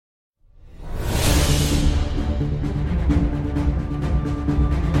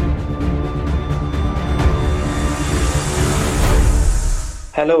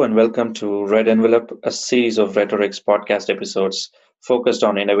Hello and welcome to Red Envelope, a series of Rhetorics podcast episodes focused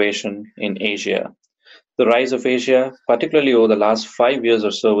on innovation in Asia. The rise of Asia, particularly over the last 5 years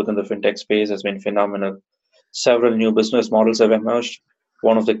or so within the fintech space, has been phenomenal. Several new business models have emerged.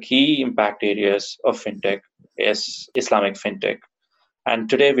 One of the key impact areas of fintech is Islamic fintech. And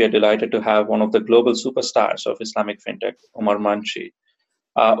today we are delighted to have one of the global superstars of Islamic fintech, Omar Manshi.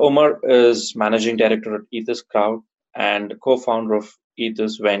 Omar is managing director at Ethos Crowd and co-founder of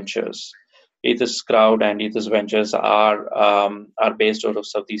Ethos Ventures. Ethos Crowd and Ethos Ventures are based out of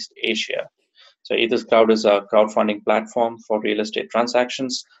Southeast Asia. So Ethos Crowd is a crowdfunding platform for real estate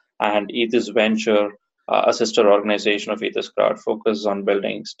transactions, and Ethos Venture, a sister organization of Ethos Crowd, focuses on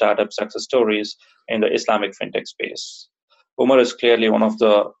building startup success stories in the Islamic fintech space. Umar is clearly one of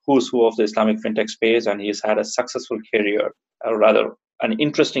the who's who of the Islamic fintech space, and he's had a successful career, or rather, an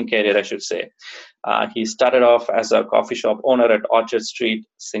interesting career, I should say. He started off as a coffee shop owner at Orchard Street,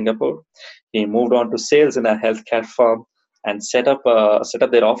 Singapore. He moved on to sales in a healthcare firm and set up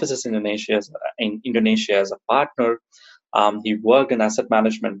their offices in Indonesia as a partner. He worked in asset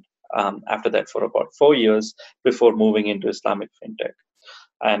management after that for about 4 years before moving into Islamic fintech.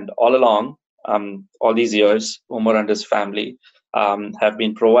 And all along, all these years, Umar and his family have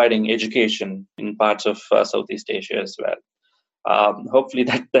been providing education in parts of Southeast Asia as well. Hopefully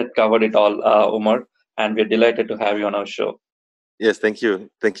that covered it all, Umar, and we're delighted to have you on our show. Yes, thank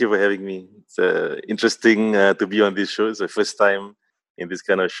you. Thank you for having me. It's interesting to be on this show. It's the first time in this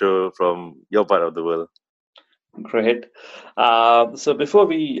kind of show from your part of the world. Great. So before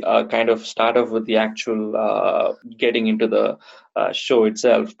we kind of start off with the actual getting into the show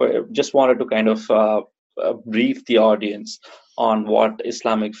itself, but just wanted to kind of brief the audience on what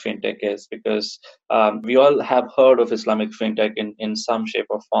Islamic fintech is, because we all have heard of Islamic fintech in some shape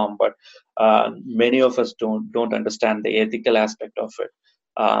or form, but many of us don't understand the ethical aspect of it.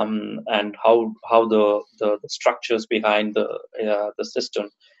 And how the structures behind the system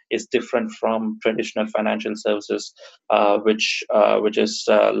is different from traditional financial services, which is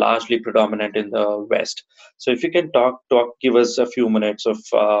largely predominant in the West. So, if you can give us a few minutes of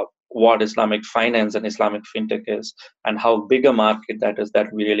what Islamic finance and Islamic fintech is, and how big a market that is,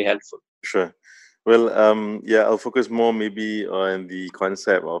 that would be really helpful. Sure. Well, I'll focus more maybe on the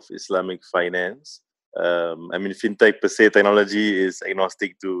concept of Islamic finance. Fintech per se, technology is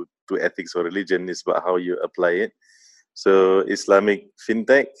agnostic to ethics or religion. It's about how you apply it. So Islamic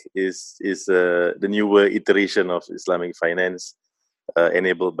fintech is the newer iteration of Islamic finance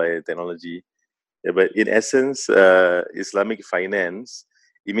enabled by technology. Yeah, but in essence, Islamic finance,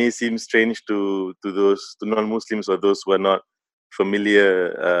 it may seem strange to non-Muslims or those who are not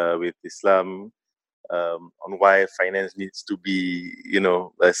familiar with Islam, on why finance needs to be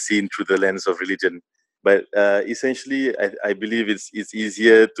seen through the lens of religion. But essentially, I believe it's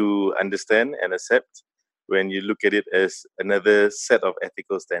easier to understand and accept when you look at it as another set of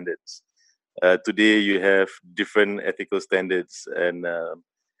ethical standards. Today, you have different ethical standards, and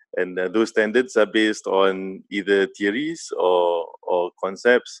those standards are based on either theories or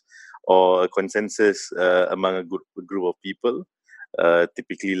concepts or a consensus among a good group of people,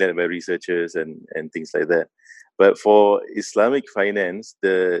 typically led by researchers and things like that. But for Islamic finance,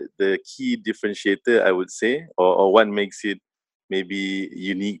 the key differentiator, I would say, or what makes it maybe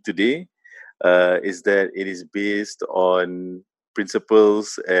unique today, is that it is based on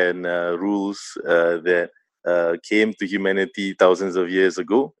principles and rules that came to humanity thousands of years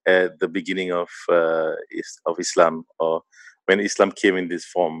ago at the beginning of Islam, or when Islam came in this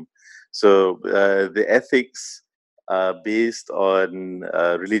form. So the ethics are based on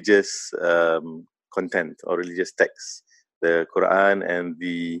religious content or religious texts, the Quran and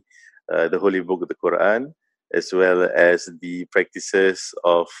the Holy Book of the Quran, as well as the practices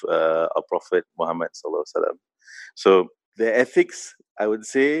of our Prophet Muhammad Sallallahu Alaihi Wasallam. So the ethics, I would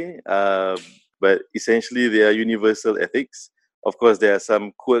say, but essentially they are universal ethics. Of course, there are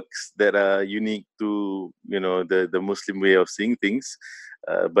some quirks that are unique to the Muslim way of seeing things,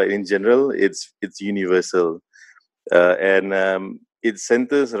 but in general, it's universal, and it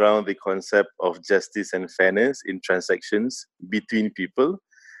centers around the concept of justice and fairness in transactions between people.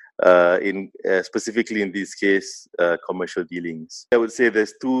 Specifically in this case, commercial dealings. I would say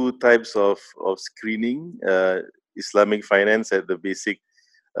there's two types of screening. Islamic finance at the basic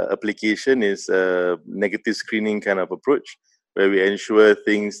application is a negative screening kind of approach, where we ensure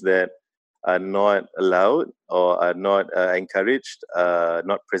things that are not allowed or are not encouraged,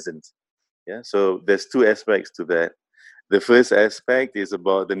 not present. Yeah, so there's two aspects to that. The first aspect is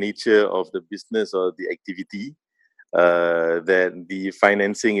about the nature of the business or the activity that the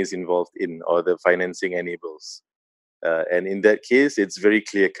financing is involved in, or the financing enables. And in that case, it's very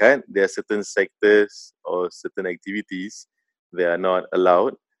clear cut. There are certain sectors or certain activities that are not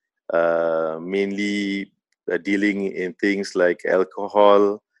allowed, mainly dealing in things like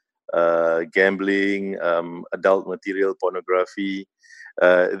alcohol, gambling, adult material pornography,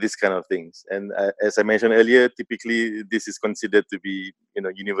 these kind of things. And as I mentioned earlier, typically this is considered to be,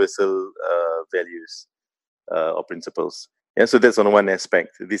 universal values or principles. Yeah, so that's on one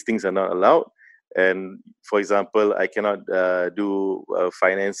aspect. These things are not allowed. And for example, I cannot do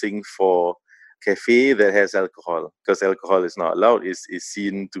financing for cafe that has alcohol, because alcohol is not allowed. Is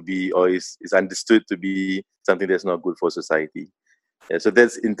seen to be, or is understood to be something that's not good for society. Yeah, so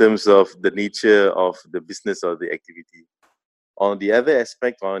that's in terms of the nature of the business or the activity. On the other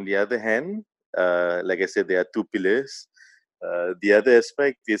aspect, on the other hand, like I said, there are two pillars. The other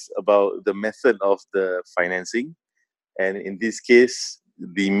aspect is about the method of the financing. And in this case,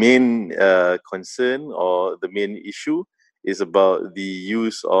 the main concern or the main issue is about the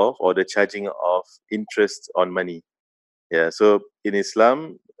use of or the charging of interest on money. Yeah, so in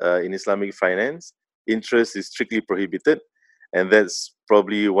Islam, in Islamic finance, interest is strictly prohibited, and that's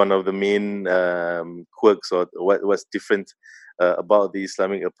probably one of the main quirks or what's different about the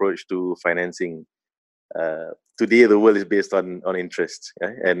Islamic approach to financing. Today, the world is based on interest,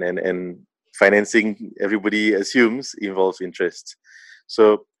 yeah? And financing, everybody assumes, involves interest.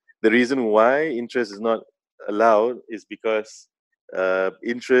 So the reason why interest is not allowed is because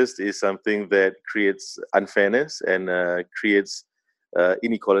interest is something that creates unfairness and creates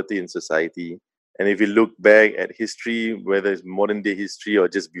inequality in society. And if you look back at history, whether it's modern day history or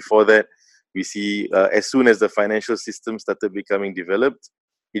just before that, we see as soon as the financial system started becoming developed,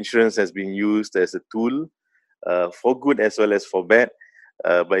 insurance has been used as a tool for good as well as for bad.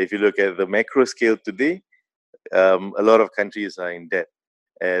 But if you look at the macro scale today, a lot of countries are in debt.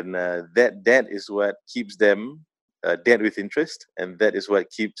 And that debt is what keeps them debt with interest, and that is what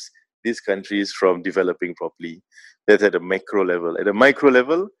keeps these countries from developing properly. That's at a macro level. At a micro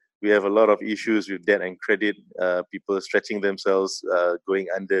level, we have a lot of issues with debt and credit, people stretching themselves, going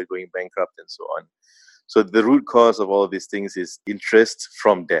under, going bankrupt, and so on. So the root cause of all these things is interest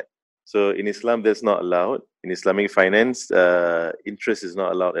from debt. So in Islam, that's not allowed. In Islamic finance, interest is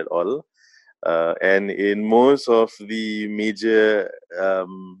not allowed at all. And in most of the major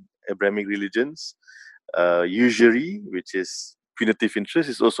Abrahamic religions, usury, which is punitive interest,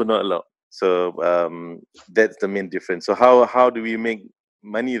 is also not allowed. So that's the main difference. So how do we make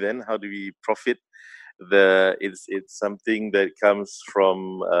money then? How do we profit? It's something that comes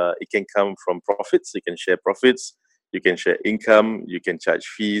from it can come from profits. You can share profits, you can share income, you can charge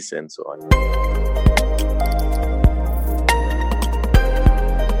fees, and so on.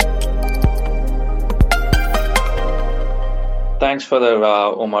 Thanks for that,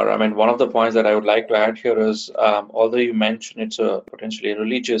 Omar. I mean, one of the points that I would like to add here is, although you mentioned it's a potentially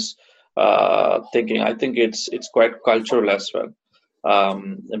religious thinking, I think it's quite cultural as well.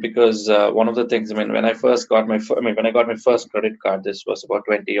 Because one of the things, I mean, when I first got my, when I got my first credit card, this was about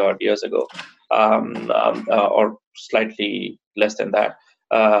 20 odd years ago, or slightly less than that.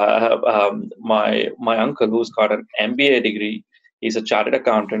 My uncle, who's got an MBA degree, he's a chartered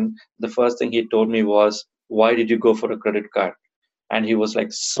accountant. The first thing he told me was, "Why did you go for a credit card?" And he was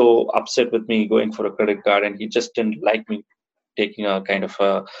like so upset with me going for a credit card, and he just didn't like me taking a kind of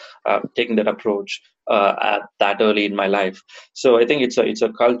taking that approach at that early in my life. So I think it's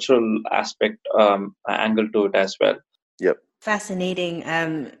a cultural aspect angle to it as well. Yep. Fascinating.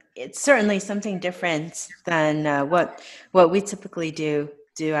 It's certainly something different than what we typically do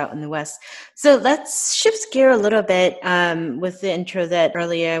out in the West. So let's shift gear a little bit with the intro that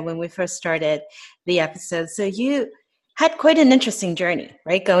earlier when we first started the episode. So you had quite an interesting journey,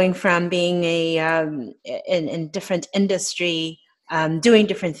 right? Going from being in different industry, doing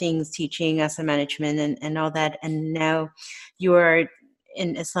different things, teaching asset management and all that, and now you are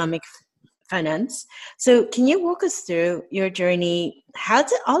in Islamic finance. So can you walk us through your journey? How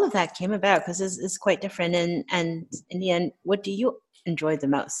did all of that came about? Because it's quite different, and in the end, what do you enjoy the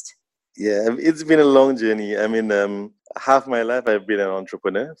most? Yeah, it's been a long journey. I mean, half my life I've been an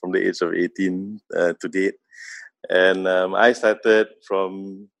entrepreneur from the age of 18 to date. And I started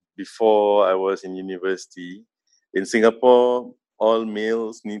from before I was in university. In Singapore, all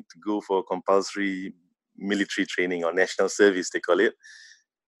males need to go for compulsory military training or national service, they call it.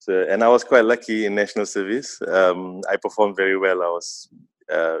 So, and I was quite lucky in national service. I performed very well. I was,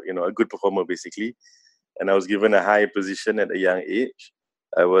 a good performer basically. And I was given a high position at a young age.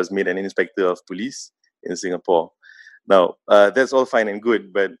 I was made an inspector of police in Singapore. Now, that's all fine and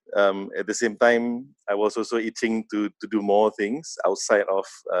good, but at the same time, I was also itching to do more things outside of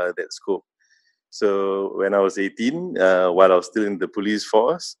that scope. So when I was 18, while I was still in the police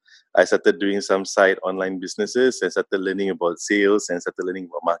force, I started doing some side online businesses and started learning about sales and started learning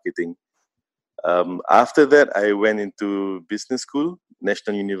about marketing. After that, I went into business school,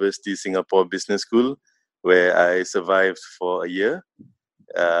 National University Singapore Business School, where I survived for a year.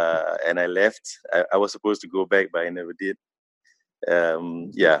 And I left. I was supposed to go back, but I never did.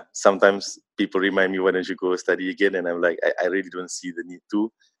 Sometimes people remind me, why don't you go study again? And I'm like, I really don't see the need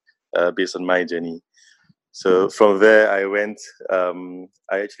to, based on my journey. So from there, I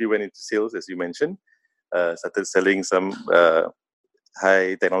actually went into sales, as you mentioned, started selling some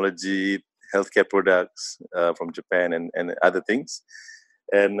high technology healthcare products from Japan and other things.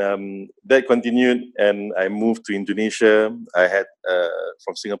 And that continued, and I moved to Indonesia.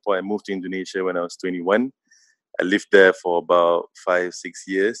 From Singapore, I moved to Indonesia when I was 21. I lived there for about 5-6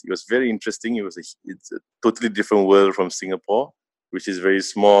 years. It was very interesting. It's a totally different world from Singapore, which is very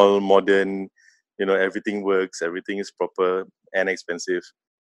small, modern. Everything works, everything is proper and expensive.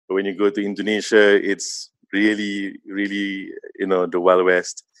 But when you go to Indonesia, it's really, really, the Wild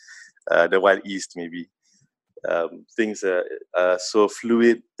West, the Wild East, maybe. Things are so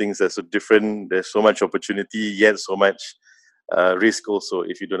fluid, things are so different. There's so much opportunity, yet so much risk also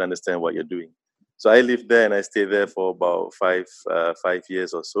if you don't understand what you're doing. So I lived there and I stayed there for about 5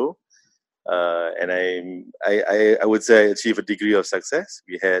 years or so. And I would say I achieved a degree of success.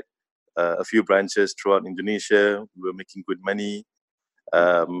 We had a few branches throughout Indonesia. We were making good money.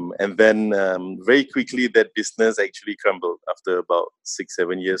 And then very quickly, that business actually crumbled after about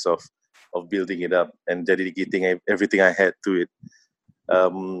 6-7 years of building it up and dedicating everything I had to it.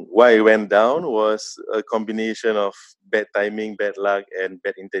 Why it went down was a combination of bad timing, bad luck, and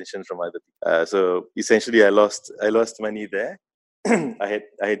bad intentions from other people. So essentially, I lost money there. I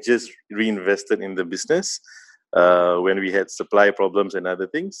had just reinvested in the business when we had supply problems and other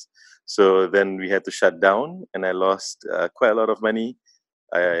things. So then we had to shut down, and I lost quite a lot of money.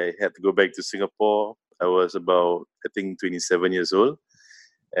 I had to go back to Singapore. I was about, I think, 27 years old.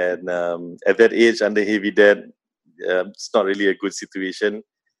 And at that age, under heavy debt, it's not really a good situation.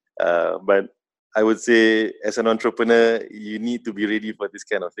 But I would say, as an entrepreneur, you need to be ready for these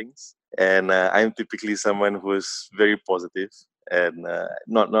kind of things. And I'm typically someone who's very positive and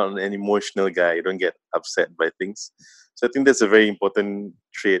not an emotional guy. I don't get upset by things. So I think that's a very important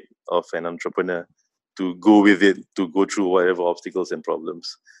trait of an entrepreneur, to go with it, to go through whatever obstacles and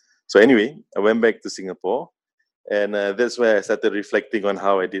problems. So anyway, I went back to Singapore. And that's where I started reflecting on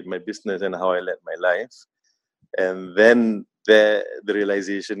how I did my business and how I led my life. And then the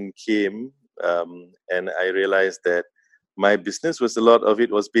realization came, and I realized that my business a lot of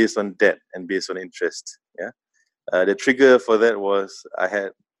it was based on debt and based on interest. Yeah, the trigger for that was I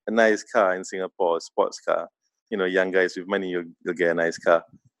had a nice car in Singapore, a sports car. Young guys with money, you'll get a nice car.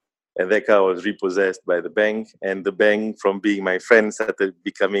 And that car was repossessed by the bank, and the bank, from being my friend, started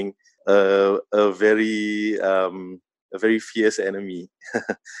becoming a very fierce enemy,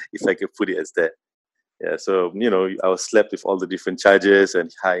 if I could put it as that. Yeah, so I was slapped with all the different charges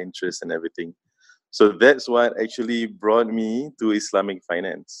and high interest and everything. So that's what actually brought me to Islamic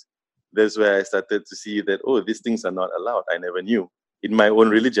finance. That's where I started to see that, these things are not allowed. I never knew in my own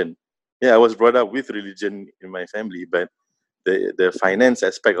religion. Yeah, I was brought up with religion in my family, but the finance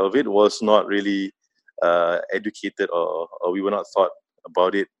aspect of it was not really educated, or we were not taught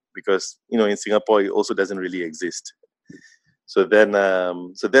about it, because in Singapore it also doesn't really exist. So then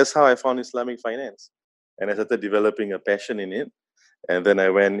so that's how I found Islamic finance, and I started developing a passion in it. And then I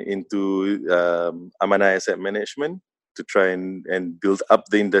went into Amanah Asset Management to try and build up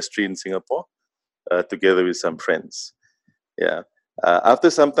the industry in Singapore together with some friends. Yeah. After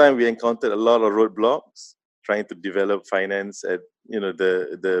some time, we encountered a lot of roadblocks trying to develop finance at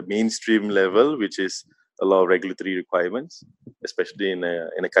the mainstream level, which is a lot of regulatory requirements, especially in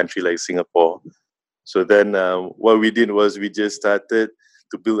a country like Singapore. So then what we did was we just started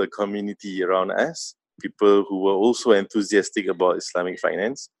to build a community around us, people who were also enthusiastic about Islamic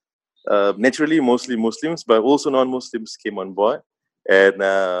finance. Naturally, mostly Muslims, but also non-Muslims came on board. And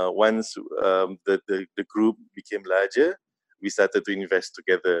once the group became larger, we started to invest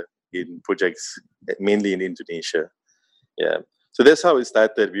together in projects, mainly in Indonesia. Yeah. So that's how it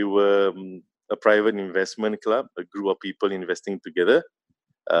started. We were a private investment club, a group of people investing together.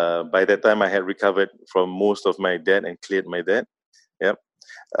 By that time, I had recovered from most of my debt and cleared my debt. Yep.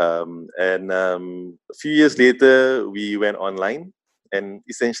 And a few years later, we went online. And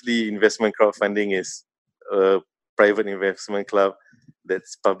essentially, investment crowdfunding is a private investment club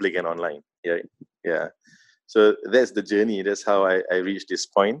that's public and online. Yeah. So that's the journey. That's how I reached this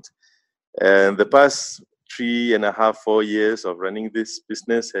point. And the past 3.5-4 years of running this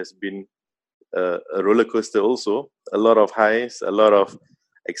business has been a roller coaster also. A lot of highs, a lot of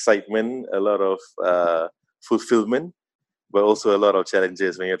excitement, a lot of fulfillment, but also a lot of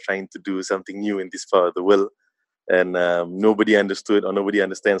challenges when you're trying to do something new in this part of the world. And nobody understood or nobody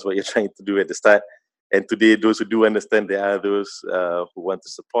understands what you're trying to do at the start. And today, those who do understand, there are those who want to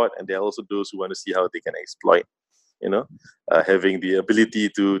support, and there are also those who want to see how they can exploit, having the ability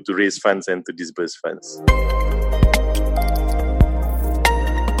to raise funds and to disburse funds.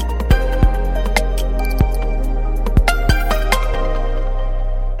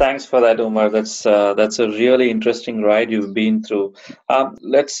 Thanks for that, Umar. That's a really interesting ride you've been through.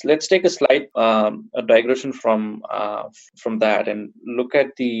 Let's take a slight a digression from that and look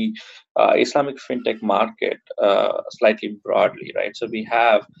at the Islamic fintech market slightly broadly, right? So we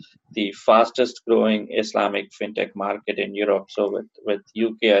have the fastest growing Islamic fintech market in Europe. So with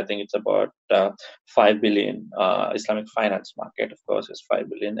UK, I think it's about 5 billion. Islamic finance market, of course, is 5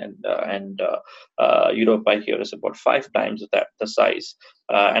 billion, and Europe by here is about 5 times the size.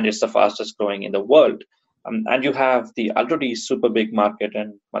 And it's the fastest growing in the world. And you have the already super big market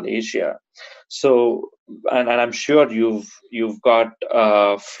in Malaysia. So, and I'm sure you've got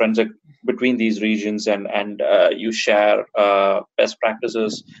friends between these regions, and you share best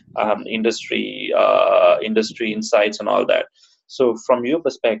practices, industry insights, and all that. So, from your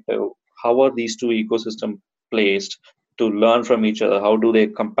perspective, how are these two ecosystems placed to learn from each other? How do they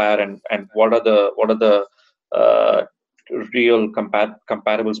compare, and what are the real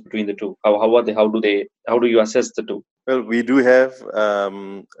comparables between the two? How are they? How do you assess the two? Well, we do have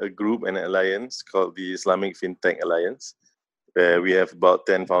a group, an alliance called the Islamic FinTech Alliance, where we have about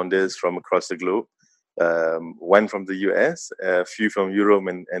 10 founders from across the globe, one from the US, a few from Europe,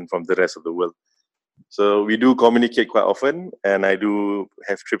 and from the rest of the world. So we do communicate quite often, and I do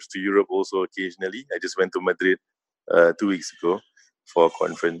have trips to Europe also occasionally. I just went to Madrid 2 weeks ago for a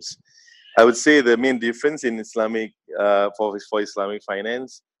conference. I would say the main difference in Islamic for Islamic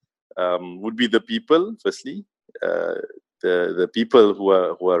finance would be the people. Firstly, the people who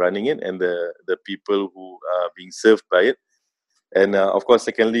are running it, and the people who are being served by it, and of course,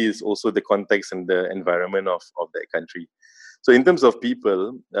 secondly, is also the context and the environment of that country. So, in terms of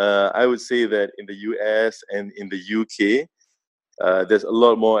people, I would say that in the US and in the UK, there's a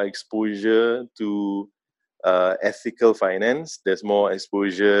lot more exposure to ethical finance. There's more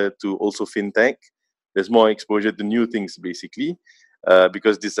exposure to also fintech. There's more exposure to new things, basically,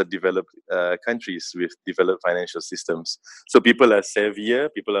 because these are developed countries with developed financial systems. So people are savvier,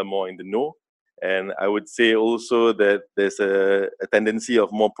 people are more in the know. And I would say also that there's a tendency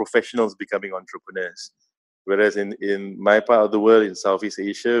of more professionals becoming entrepreneurs. Whereas in my part of the world, in Southeast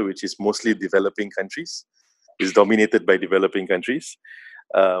Asia, which is mostly developing countries, is dominated by developing countries,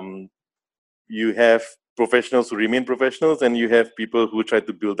 you have professionals who remain professionals, and you have people who try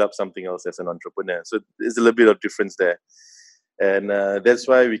to build up something else as an entrepreneur. So there's a little bit of difference there. And that's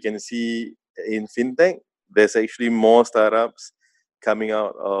why we can see in fintech, there's actually more startups coming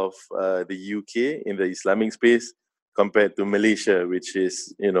out of the UK in the Islamic space compared to Malaysia, which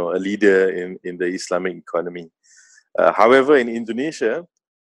is, a leader in the Islamic economy. However, in Indonesia,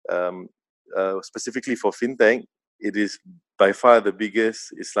 specifically for fintech, it is by far the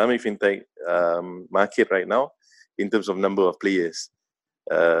biggest Islamic fintech market right now in terms of number of players.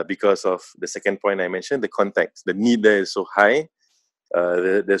 Because of the second point I mentioned, the context. The need there is so high.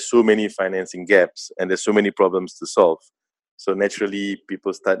 There's so many financing gaps, and there's so many problems to solve. So naturally,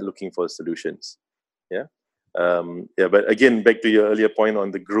 people start looking for solutions. But again, back to your earlier point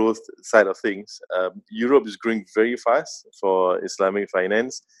on the growth side of things, Europe is growing very fast for Islamic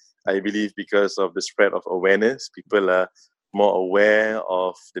finance. I believe because of the spread of awareness, people are more aware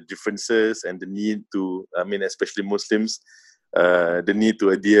of the differences and the need to, especially Muslims, the need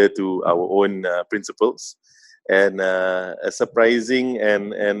to adhere to our own principles. And a surprising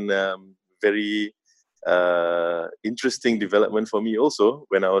and very interesting development for me also,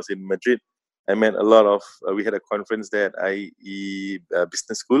 when I was in Madrid, I met a lot of, we had a conference there at IE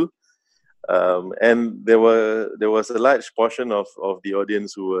Business School. And there was a large portion of the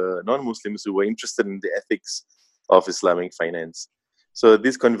audience who were non-Muslims who were interested in the ethics of Islamic finance. So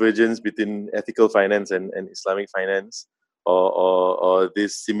this convergence between ethical finance and Islamic finance, or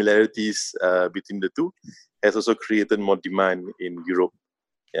these similarities between the two, has also created more demand in Europe.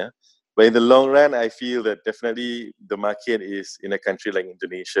 But in the long run, I feel that definitely the market is in a country like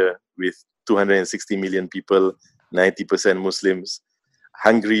Indonesia with 260 million people, 90% Muslims,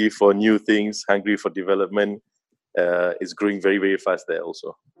 hungry for new things, hungry for development, is growing very, very fast there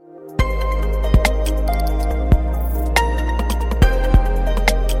also.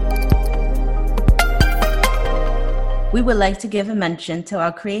 We would like to give a mention to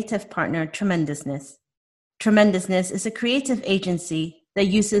our creative partner, Tremendousness. Tremendousness is a creative agency that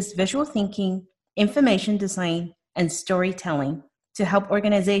uses visual thinking, information design, and storytelling to help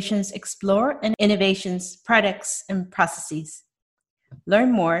organizations explore and innovations, products, and processes.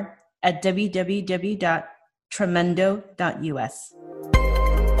 Learn more at www.tremendo.us.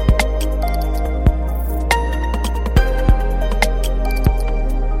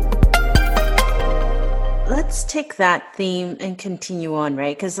 Let's take that theme and continue on,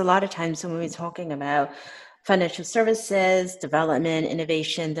 right? Because a lot of times when we're talking about financial services, development,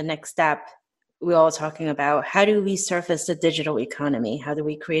 innovation, the next step, we're all talking about how do we surface the digital economy? How do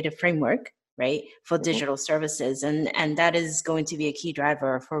we create a framework, right, for digital services? And that is going to be a key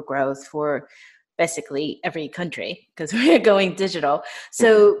driver for growth for basically every country because we're going digital.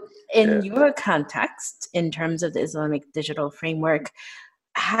 So in your context, in terms of the Islamic digital framework,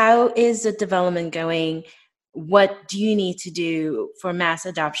 how is the development going? What do you need to do for mass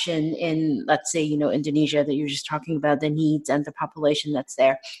adoption in, let's say, Indonesia that you're just talking about, the needs and the population that's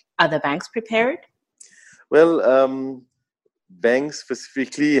there? Are the banks prepared? Well, banks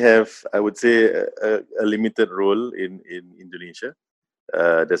specifically have, I would say, a limited role in Indonesia.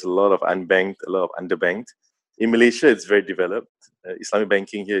 There's a lot of unbanked, a lot of underbanked. In Malaysia, it's very developed. Islamic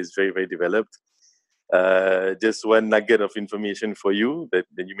banking here is very, very developed. Just one nugget of information for you that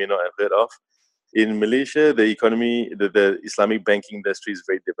you may not have heard of. In Malaysia, the economy, the Islamic banking industry is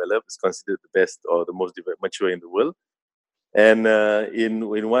very developed. It's considered the best or the most mature in the world. And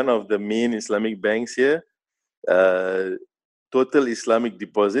in one of the main Islamic banks here, total Islamic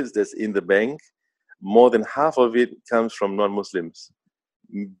deposits that's in the bank, more than half of it comes from non-Muslims,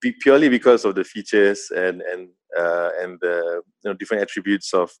 purely because of the features and the different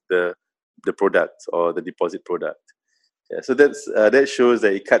attributes of the product or the deposit product. Yeah, so that shows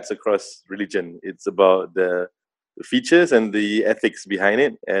that it cuts across religion. It's about the features and the ethics behind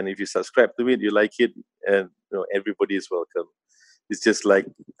it, and if you subscribe to it, you like it, and everybody is welcome. It's just like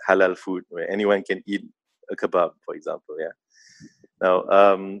halal food, where anyone can eat a kebab, for example. Yeah. Now,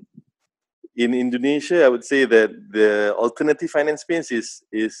 in Indonesia, I would say that the alternative finance space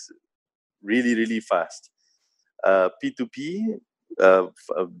is really, really fast. P2P.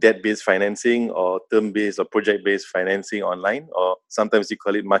 Debt-based financing or term-based or project-based financing online, or sometimes you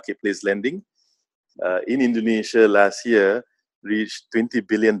call it marketplace lending, in Indonesia last year reached $20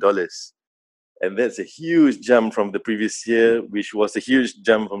 billion. And that's a huge jump from the previous year, which was a huge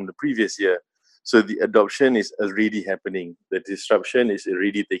jump from the previous year. So the adoption is already happening. The disruption is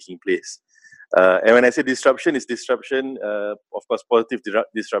already taking place. And when I say disruption, it's disruption, of course, positive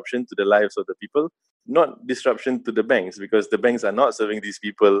disruption to the lives of the people, not disruption to the banks, because the banks are not serving these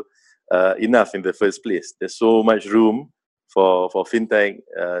people enough in the first place. There's so much room for fintech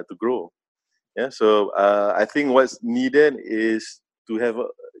to grow. Yeah, so I think what's needed is to have a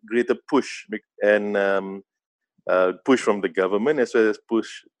greater push and push from the government as well as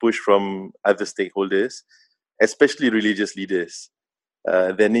push from other stakeholders, especially religious leaders.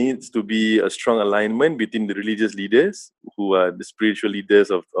 There needs to be a strong alignment between the religious leaders, who are the spiritual leaders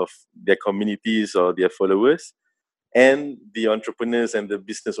of their communities or their followers, and the entrepreneurs and the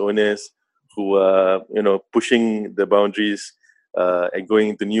business owners who are, pushing the boundaries and going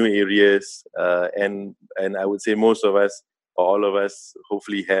into new areas. And I would say most of us, or all of us,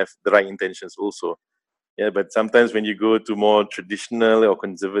 hopefully have the right intentions also. Yeah, but sometimes when you go to more traditional or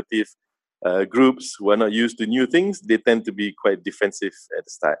conservative groups who are not used to new things, they tend to be quite defensive at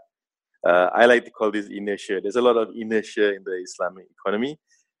the start. I like to call this inertia. There's a lot of inertia in the Islamic economy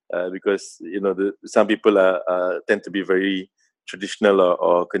because some people tend to be very traditional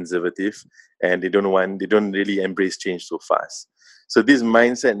or conservative, and they don't really embrace change so fast. So this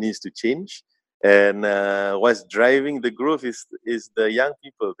mindset needs to change. And what's driving the growth is the young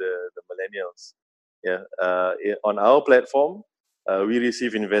people, the millennials. Yeah, on our platform, we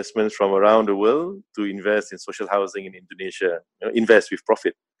receive investments from around the world to invest in social housing in Indonesia, invest with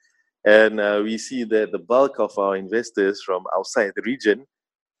profit. And we see that the bulk of our investors from outside the region,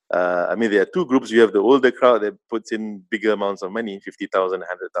 there are two groups. You have the older crowd that puts in bigger amounts of money, 50,000,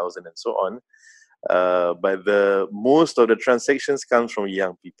 100,000 and so on. But most of the transactions comes from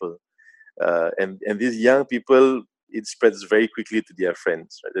young people. And these young people, it spreads very quickly to their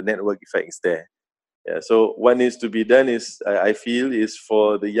friends. Right? The network effect is there. Yeah, so what needs to be done is, I feel, is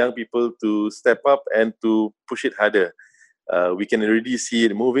for the young people to step up and to push it harder. We can already see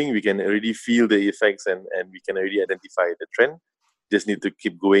it moving. We can already feel the effects, and we can already identify the trend. Just need to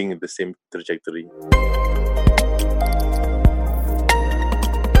keep going in the same trajectory.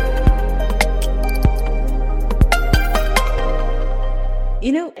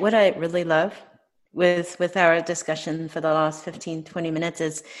 You know what I really love with our discussion for the last 15, 20 minutes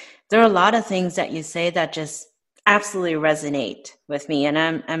is there are a lot of things that you say that just absolutely resonate with me, and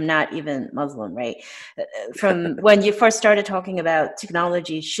I'm not even Muslim, right? From when you first started talking about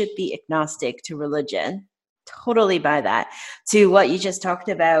technology should be agnostic to religion, totally buy that, to what you just talked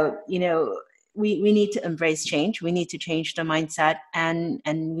about, we need to embrace change, we need to change the mindset, and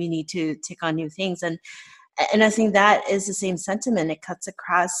we need to take on new things. And I think that is the same sentiment. It cuts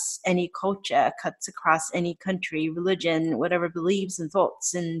across any culture, cuts across any country, religion, whatever beliefs and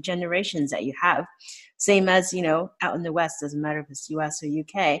thoughts and generations that you have. Same as, out in the West, doesn't matter if it's US or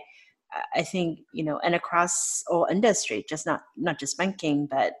UK. I think, and across all industry, just not just banking,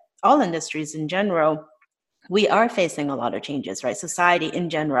 but all industries in general, we are facing a lot of changes, right? Society in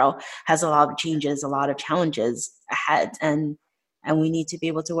general has a lot of changes, a lot of challenges ahead, and we need to be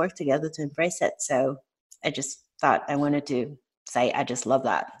able to work together to embrace it. So I just thought I wanted to say I just love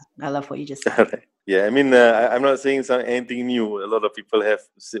that. I love what you just said. Yeah, I mean, I'm not saying anything new. A lot of people have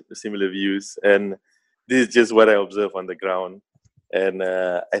similar views, and this is just what I observe on the ground. And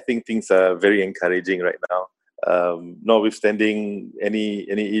I think things are very encouraging right now. Notwithstanding any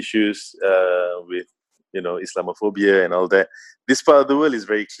issues with Islamophobia and all that, this part of the world is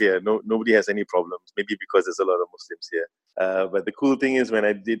very clear. Nobody has any problems. Maybe because there's a lot of Muslims here. But the cool thing is when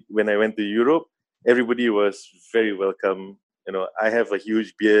I went to Europe, everybody was very welcome. I have a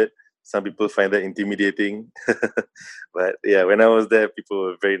huge beard. Some people find that intimidating. But yeah, when I was there, people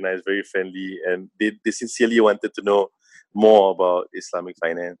were very nice, very friendly, and they sincerely wanted to know more about Islamic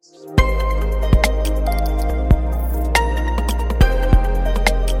finance.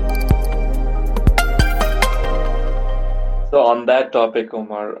 So on that topic,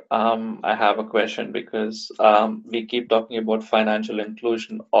 Omar, I have a question because we keep talking about financial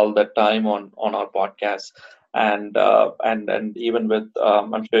inclusion all the time on our podcast, and even with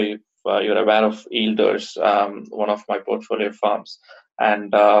I'm sure you're aware of Yielders, one of my portfolio firms,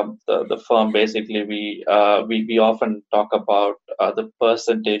 and the firm basically we often talk about the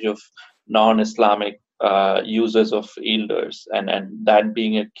percentage of non-Islamic users of Yielders, and that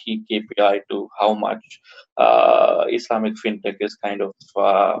being a key KPI to how much Islamic fintech is kind of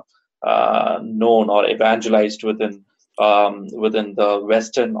known or evangelized within the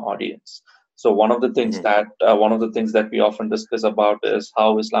Western audience. So one of the things that we often discuss about is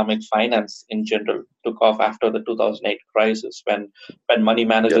how Islamic finance in general took off after the 2008 crisis, when money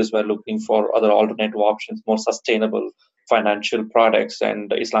managers were looking for other alternative options, more sustainable financial products,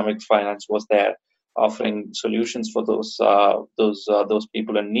 and Islamic finance was there offering solutions for those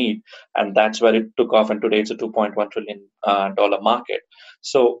people in need, and that's where it took off. And today it's a $2.1 trillion market.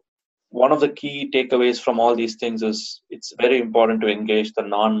 So one of the key takeaways from all these things is it's very important to engage the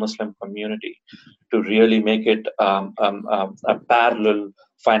non-Muslim community to really make it a parallel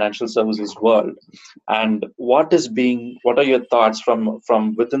financial services world. And what are your thoughts from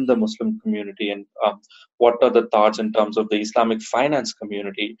within the Muslim community, and what are the thoughts in terms of the Islamic finance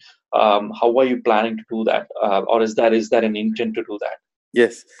community? How are you planning to do that, or is there an intent to do that?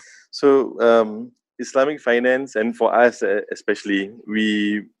 Yes. So Islamic finance, and for us especially,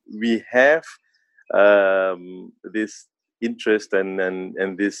 we have this interest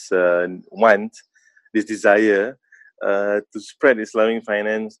and this want, this desire to spread Islamic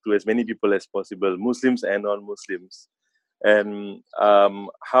finance to as many people as possible, Muslims and non-Muslims. And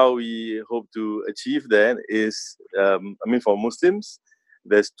how we hope to achieve that is, for Muslims,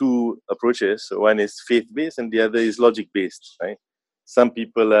 there's two approaches. One is faith-based and the other is logic-based, right? Some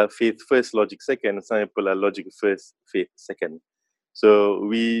people are faith first, logic second. Some people are logic first, faith second. So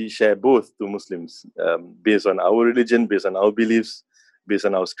we share both to Muslims based on our religion, based on our beliefs, based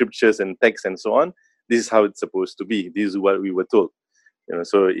on our scriptures and texts and so on. This is how it's supposed to be. This is what we were told.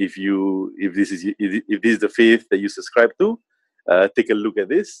 So if this is the faith that you subscribe to, take a look at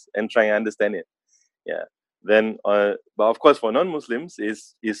this and try and understand it. Yeah. Then, but of course, for non-Muslims,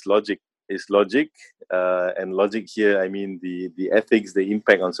 is logic. Is logic, and logic here, I mean the ethics, the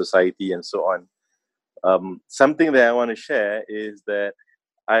impact on society, and so on. Something that I want to share is that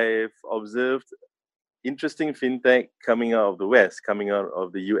I've observed interesting fintech coming out of the West, coming out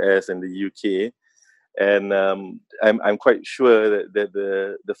of the US and the UK, and I'm quite sure that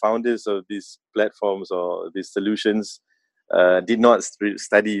the founders of these platforms or these solutions did not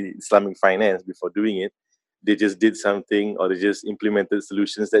study Islamic finance before doing it. They just did something, or they just implemented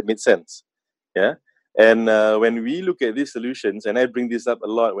solutions that made sense. Yeah. And when we look at these solutions, and I bring this up a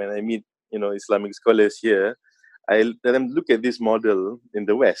lot when I meet Islamic scholars here, I let them look at this model in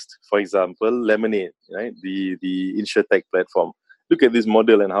the West. For example, Lemonade, right? The InsurTech platform. Look at this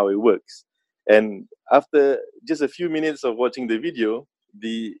model and how it works. And after just a few minutes of watching the video,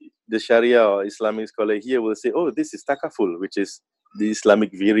 the the Sharia or Islamic scholar here will say, oh, this is takaful, which is the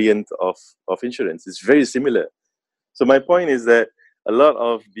Islamic variant of insurance. It's very similar. So my point is that a lot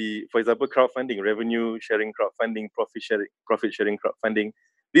of the, for example, crowdfunding, revenue sharing crowdfunding, profit sharing crowdfunding,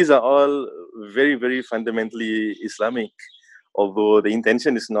 these are all very, very fundamentally Islamic, although the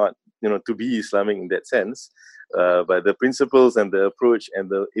intention is not, to be Islamic in that sense. But the principles and the approach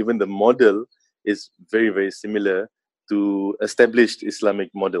and even the model is very, very similar to established Islamic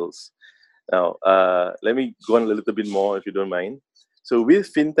models. Now, let me go on a little bit more, if you don't mind. So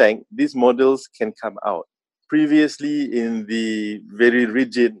with fintech, these models can come out. Previously, in the very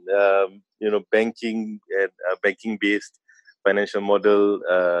rigid, banking and banking-based financial model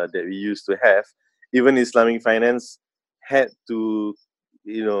that we used to have, even Islamic finance had to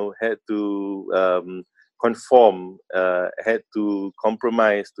conform, had to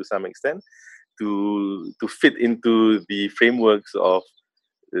compromise to some extent to fit into the frameworks of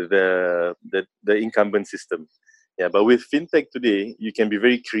the incumbent system. Yeah, but with fintech today, you can be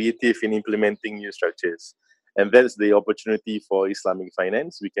very creative in implementing new structures, and that's the opportunity for Islamic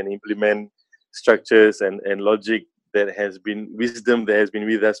finance. We can implement structures and logic that has been wisdom that has been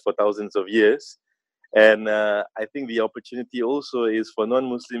with us for thousands of years. And I think the opportunity also is for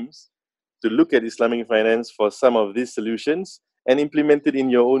non-Muslims to look at Islamic finance for some of these solutions and implement it in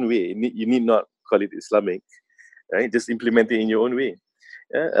your own way. You need not call it Islamic, right? Just implement it in your own way.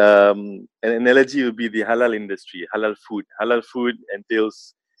 Yeah? An analogy would be the halal industry, halal food. Halal food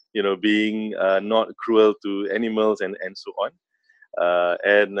entails, being not cruel to animals and so on,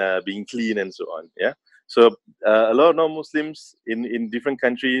 and being clean and so on. Yeah. So a lot of non-Muslims in different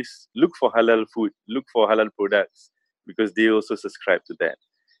countries look for halal food, look for halal products because they also subscribe to that.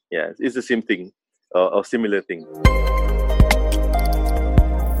 Yeah, it's the same thing or similar thing.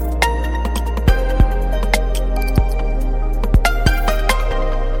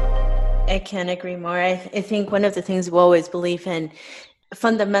 I can't agree more. I think one of the things we always believe in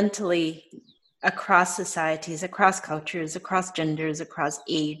fundamentally across societies, across cultures, across genders, across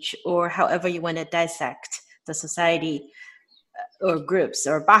age, or however you want to dissect the society or groups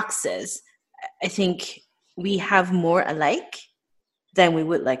or boxes, I think we have more alike than we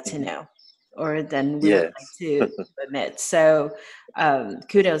would like to know or than we would like to admit. So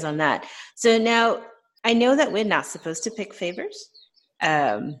kudos on that. So now I know that we're not supposed to pick favors,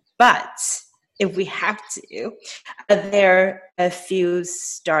 but if we have to, are there a few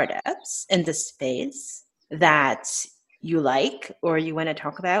startups in the space that you like or you want to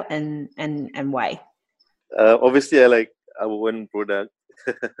talk about and why? Obviously, I like our one product,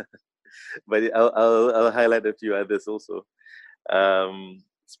 but I'll highlight a few others also.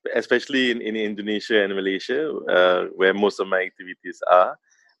 Especially in Indonesia and Malaysia, where most of my activities are,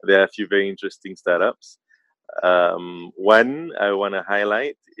 there are a few very interesting startups. One I want to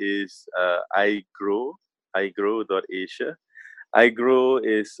highlight is iGrow.asia. iGrow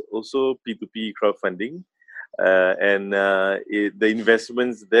is also P2P crowdfunding, and the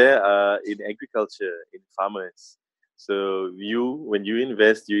investments there are in agriculture, in farmers. So when you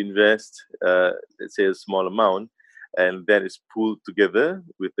invest, let's say a small amount, and that is pooled together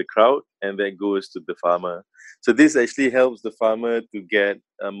with the crowd, and that goes to the farmer. So this actually helps the farmer to get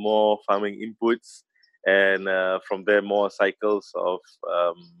more farming inputs, and from there more cycles of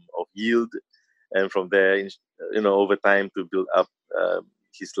yield, and from there, over time to build up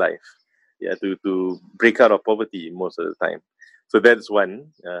his life. Yeah, to break out of poverty most of the time. So that's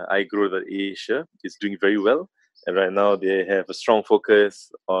one. iGrow.asia is doing very well, and right now they have a strong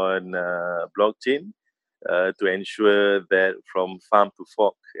focus on blockchain. To ensure that from farm to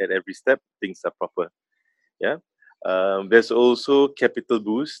fork at every step, things are proper. Yeah. There's also Capital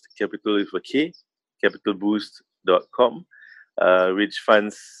Boost. Capital is for K, capitalboost.com, which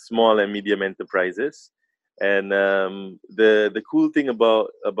funds small and medium enterprises. And the cool thing about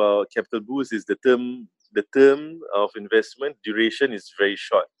Capital Boost is the term of investment duration is very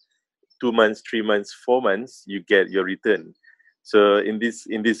short. 2 months, 3 months, 4 months, you get your return. So in this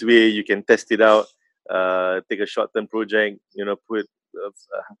way, you can test it out. Take a short-term project, put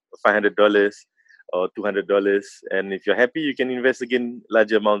 $500 or $200, and if you're happy, you can invest again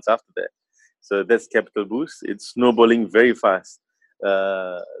larger amounts after that. So that's Capital Boost. It's snowballing very fast.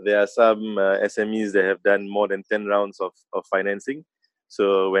 There are some SMEs that have done more than 10 rounds of financing,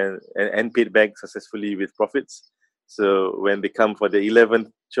 so and paid back successfully with profits. So when they come for the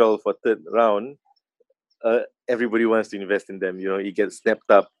 11th, 12th, or 3rd round, everybody wants to invest in them. It gets snapped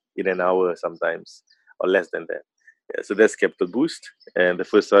up in an hour sometimes, or less than that. Yeah, so that's Capital Boost, and the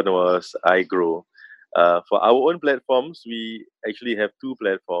first one was iGrow. For our own platforms, we actually have 2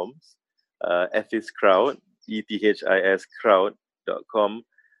 platforms. Ethis Crowd, ETHIS Crowd.com,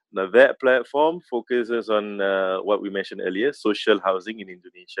 Now, that platform focuses on what we mentioned earlier, social housing in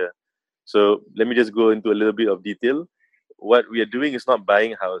Indonesia. So let me just go into a little bit of detail. What we are doing is not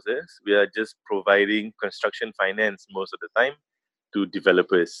buying houses. We are just providing construction finance most of the time to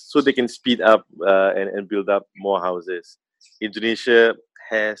developers so they can speed up and build up more houses. Indonesia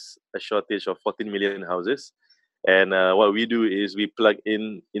has a shortage of 14 million houses. And what we do is we plug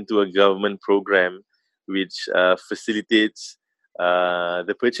into a government program which facilitates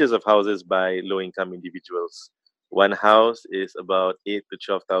the purchase of houses by low-income individuals. One house is about 8 to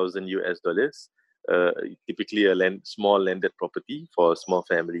 12,000 US dollars, typically a small landed property for a small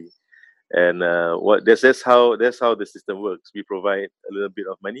family. And that's how the system works. We provide a little bit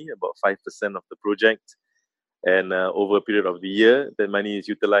of money, about 5% of the project, and over a period of the year, the money is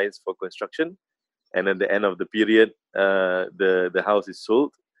utilized for construction. And at the end of the period, the house is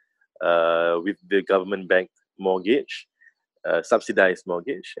sold with the government-backed mortgage, subsidized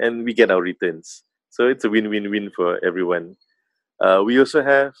mortgage, and we get our returns. So it's a win-win-win for everyone. We also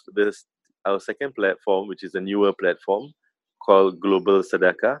have our second platform, which is a newer platform called Global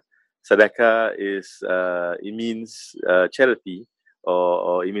Sedekah. Sedekah it means charity,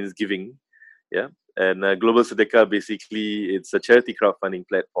 or it means giving. Yeah, and Global Sedekah, basically it's a charity crowdfunding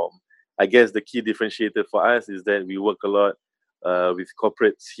platform. I guess the key differentiator for us is that we work a lot with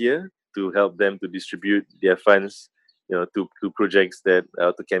corporates here to help them to distribute their funds, to projects to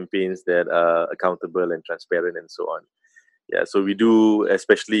campaigns that are accountable and transparent and so on. Yeah, so we do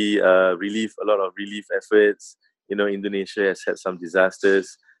especially a lot of relief efforts. Indonesia has had some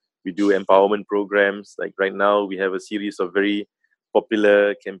disasters. We do empowerment programs. Like right now, we have a series of very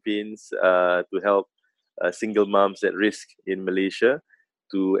popular campaigns to help single moms at risk in Malaysia,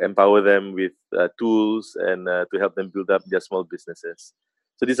 to empower them with tools and to help them build up their small businesses.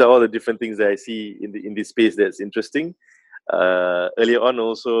 So these are all the different things that I see in this space that's interesting. Earlier on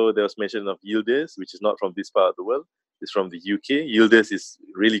also, there was mention of Yildiz, which is not from this part of the world. It's from the UK. Yildiz is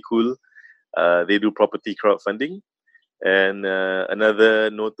really cool. They do property crowdfunding. And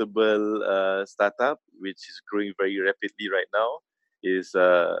another notable startup, which is growing very rapidly right now, is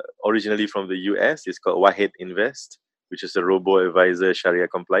originally from the US. It's called Wahid Invest, which is a robo-advisor, Sharia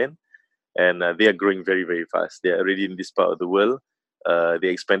compliant. And they are growing very, very fast. They are already in this part of the world. They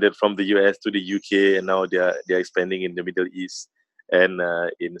expanded from the US to the UK, and now they are expanding in the Middle East and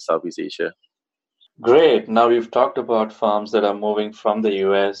in Southeast Asia. Great. Now we've talked about firms that are moving from the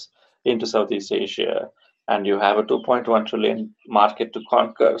US into Southeast Asia, and you have a 2.1 trillion market to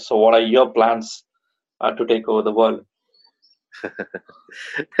conquer. So what are your plans to take over the world?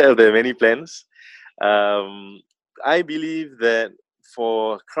 There are many plans. I believe that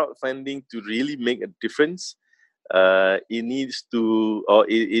for crowdfunding to really make a difference, it needs to, or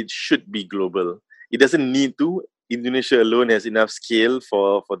it should be global. It doesn't need to. Indonesia alone has enough scale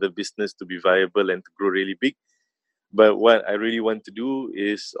for the business to be viable and to grow really big. But what I really want to do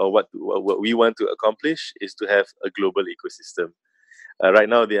is, or what we want to accomplish, is to have a global ecosystem. Right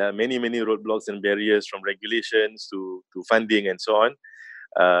now, there are many roadblocks and barriers, from regulations to funding and so on.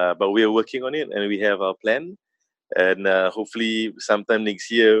 But we are working on it, and we have our plan. And hopefully sometime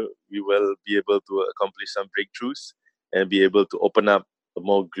next year, we will be able to accomplish some breakthroughs and be able to open up a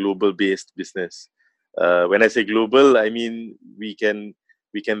more global-based business. When I say global, I mean we can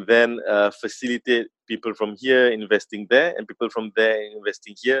then facilitate people from here investing there, and people from there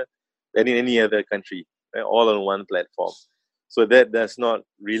investing here and in any other country, right? All on one platform. So that does not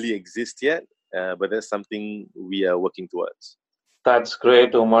really exist yet, but that's something we are working towards. That's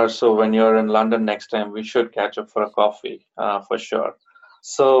great, Umar. So when you're in London next time, we should catch up for a coffee, for sure.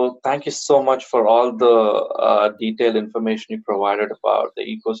 So thank you so much for all the detailed information you provided about the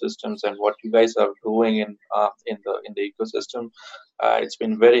ecosystems and what you guys are doing in the ecosystem. It's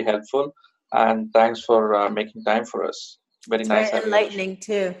been very helpful, and thanks for making time for us. Very nice. Very enlightening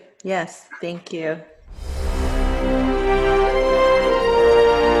too. Yes, thank you.